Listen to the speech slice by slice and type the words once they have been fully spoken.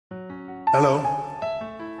Hello.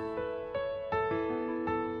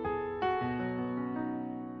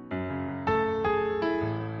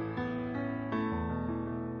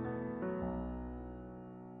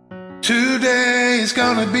 Today is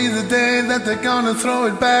gonna be the day that they're gonna throw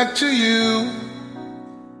it back to you.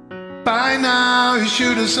 By now you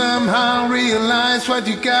should have somehow realized what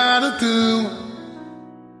you gotta do.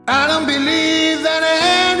 I don't believe that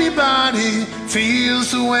anybody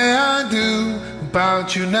feels the way I do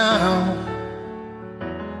about you now.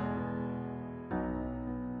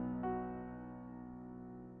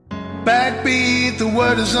 Backbeat, the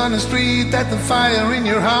word is on the street that the fire in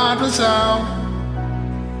your heart was out.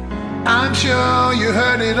 I'm sure you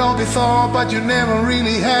heard it all before, but you never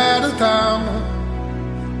really had a doubt.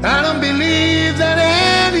 I don't believe that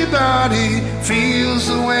anybody feels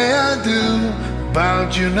the way I do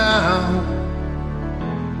about you now.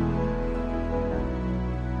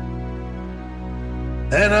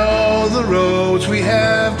 And all the roads we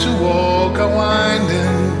have to walk are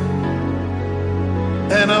winding,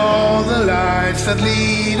 and all the lights that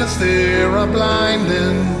lead us there are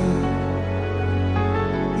blinding.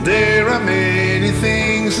 There are many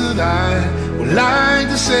things that I would like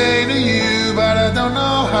to say to you, but I don't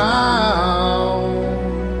know how.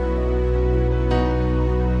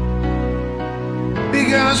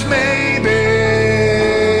 Because maybe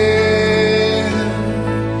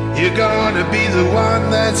you're gonna be the one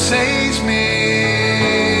that saves me.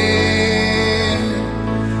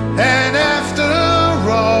 And after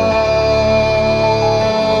all,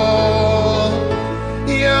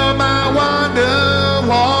 you're my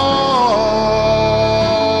Wonderwall.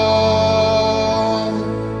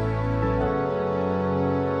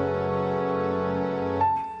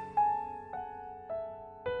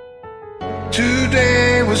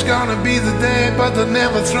 Today was gonna be the day, but they'll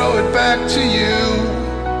never throw it back to you.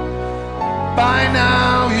 By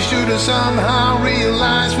now you should have somehow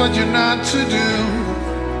realized what you're not to do.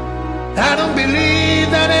 I don't believe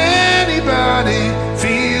that anybody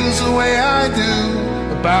feels the way I do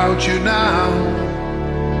about you now.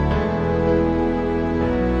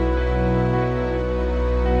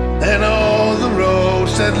 And all the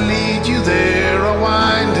roads that lead you there are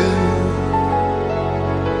winding,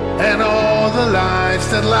 and all the lights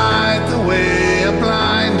that light the way are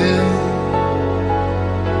blinding.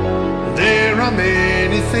 There are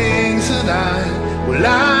many things that I would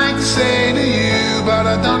like to say to you, but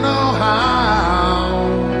I don't know how.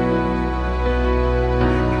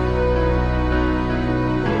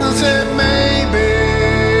 I said maybe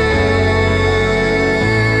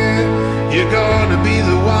you're gonna be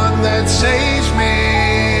the one that saves me.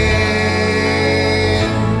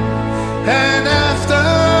 And after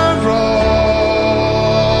all,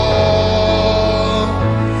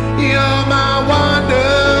 you're my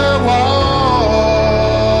Wonderwall.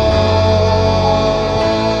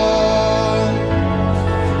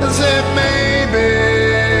 I said maybe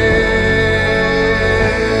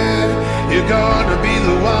you're gonna be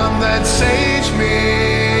the one that saves me.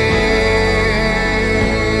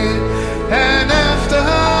 And after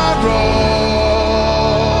all,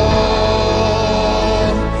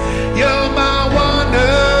 you're my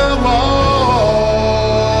Wonderwall.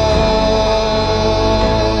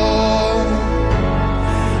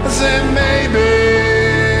 I said maybe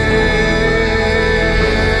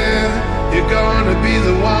you're gonna be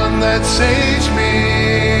the one that saves me.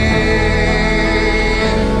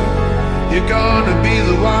 You're gonna be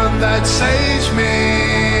the one that saves me.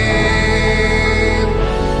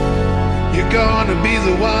 You're gonna be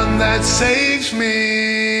the one that saves me.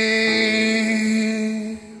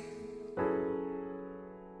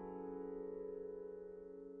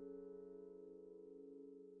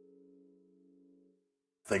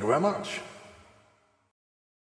 Thank you very much.